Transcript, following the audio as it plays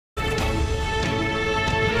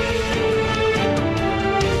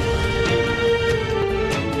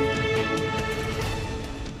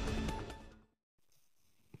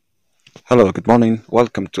Hello, good morning.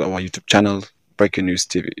 Welcome to our YouTube channel, Breaking News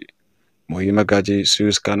TV. Muhuyi Magaji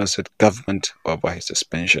sues Kano State government over his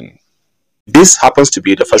suspension. If this happens to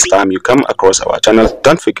be the first time you come across our channel,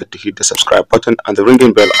 don't forget to hit the subscribe button and the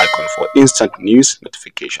ringing bell icon for instant news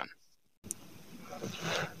notification.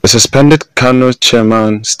 The suspended Kano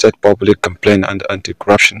Chairman, State Public Complaint and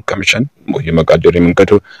Anti-Corruption Commission, Muhuyi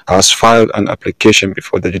Magaji has filed an application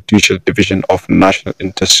before the Judicial Division of National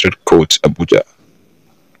Industrial Court, Abuja.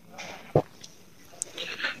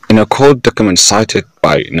 In a court document cited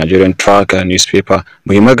by Nigerian Tracker newspaper,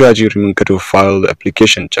 Muhuyi Magaji filed the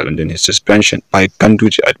application challenging his suspension by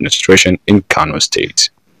Ganduje administration in Kano State.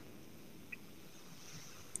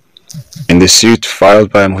 In the suit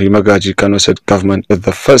filed by Muhuyi Magaji, Kano State government is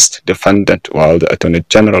the first defendant, while the Attorney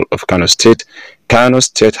General of Kano State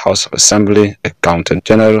House of Assembly, Accountant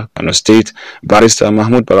General, Kano State, Barrister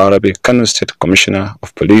Mahmoud Balarabe, Kano State Commissioner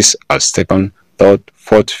of Police as second, third,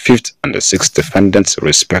 fourth, fifth, and the sixth defendants,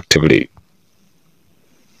 respectively.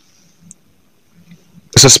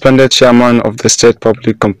 The suspended chairman of the State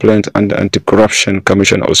Public Complaint and Anti-Corruption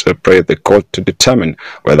Commission also prayed the court to determine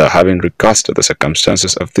whether, having regard to the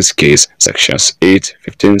circumstances of this case, sections 8,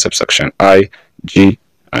 15, subsection I, G,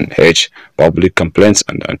 and H, Public Complaints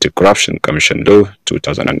and Anti-Corruption Commission Law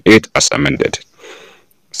 2008 as amended,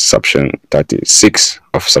 Section 36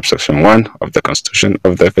 of subsection 1 of the Constitution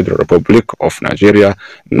of the Federal Republic of Nigeria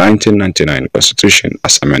 1999 Constitution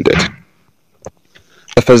as amended.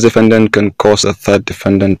 The first defendant can cause the third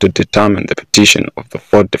defendant to determine the petition of the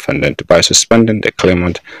fourth defendant by suspending the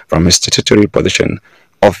claimant from his statutory position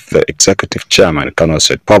of the Executive Chairman, Kano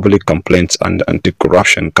State Public Complaints and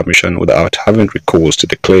Anti-Corruption Commission without having recourse to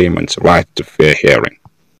the claimant's right to fair hearing.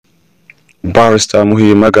 Barrister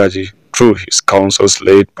Muhuyi Magaji, through his counsels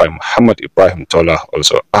led by Muhammad Ibrahim Tola,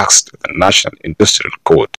 also asked the National Industrial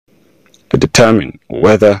Court to determine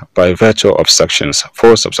whether, by virtue of sections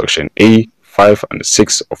 4 subsection A, 5 and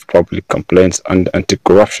 6 of Public Complaints and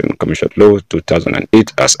Anti-Corruption Commission Law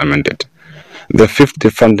 2008 as amended, the fifth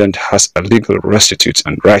defendant has a legal restitute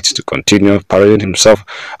and right to continue parading himself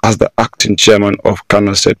as the acting chairman of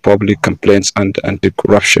Kano State Public Complaints and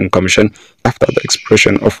Anti-Corruption Commission after the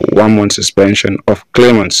expiration of 1 month suspension of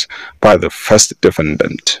claimants by the first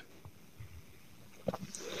defendant.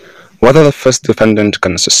 Whether the first defendant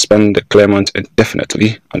can suspend the claimant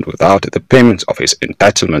indefinitely and without the payment of his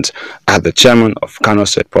entitlements as the chairman of Kano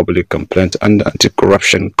State Public Complaint and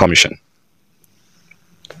Anti-Corruption Commission.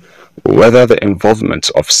 Whether the involvement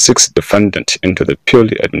of 6 defendants into the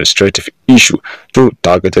purely administrative issue through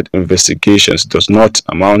targeted investigations does not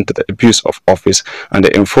amount to the abuse of office and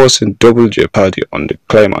the enforcing double jeopardy on the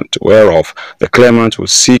claimant, whereof the claimant will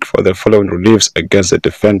seek for the following reliefs against the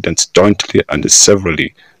defendants jointly and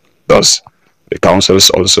severally. Thus, the counsels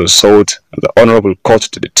also sought the Honorable Court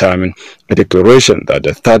to determine a declaration that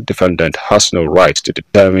the third defendant has no right to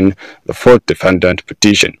determine the fourth defendant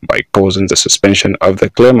petition by causing the suspension of the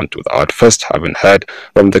claimant without first having heard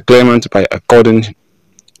from the claimant by according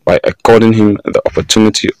him the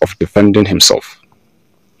opportunity of defending himself.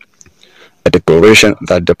 A declaration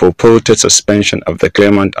that the purported suspension of the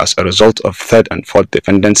claimant as a result of third and fourth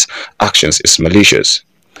defendants' actions is malicious,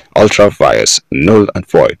 ultra-vires, null and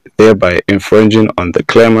void, thereby infringing on the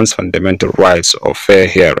claimant's fundamental rights of fair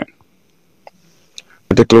hearing.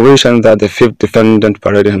 A declaration that the fifth defendant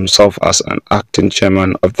paraded himself as an acting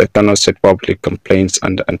chairman of the Kano State Public Complaints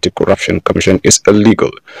and Anti-Corruption Commission is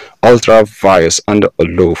illegal, ultra-vires, and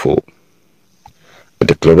unlawful. A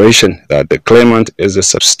declaration that the claimant is the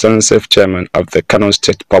substantive chairman of the Kano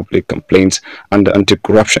State Public Complaints and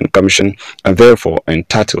Anti-Corruption Commission and therefore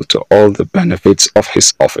entitled to all the benefits of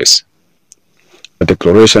his office. A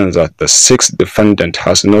declaration that the sixth defendant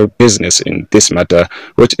has no business in this matter,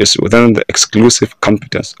 which is within the exclusive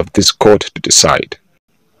competence of this court to decide.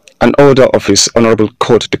 An order of His Honorable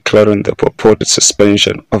Court declaring the purported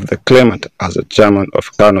suspension of the claimant as the chairman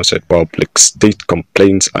of Kano State Public State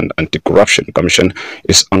Complaints and Anti-Corruption Commission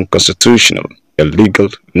is unconstitutional, illegal,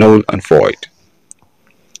 null and void.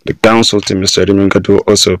 The counsel to Mr. Rimingadu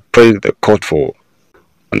also prayed the court for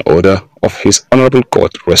an order of His Honorable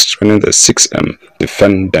Court restraining the 6M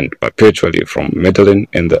defendant perpetually from meddling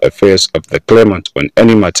in the affairs of the claimant on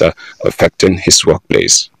any matter affecting his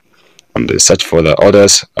workplace, and such further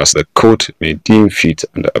orders as the court may deem fit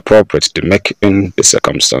and appropriate to make in the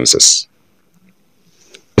circumstances.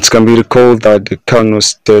 It can be recalled that the Kano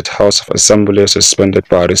State House of Assembly suspended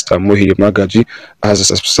Barrister Muhuyi Magaji as a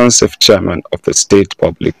substantive chairman of the State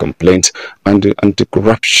Public Complaint and the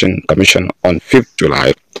Anti-Corruption Commission on 5th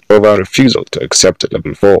July over refusal to accept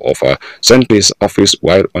level 4 of a Sunday's office,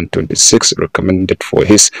 while on 26 recommended for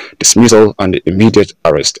his dismissal and immediate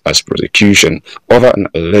arrest as prosecution over an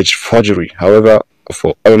alleged forgery. However,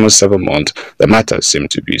 for almost 7 months, the matter seemed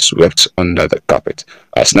to be swept under the carpet,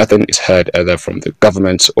 as nothing is heard either from the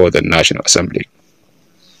government or the National Assembly.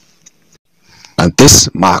 And this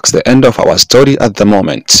marks the end of our story at the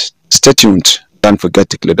moment. Stay tuned. Don't forget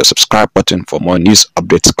to click the subscribe button for more news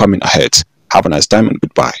updates coming ahead. Have a nice time and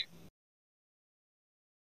goodbye.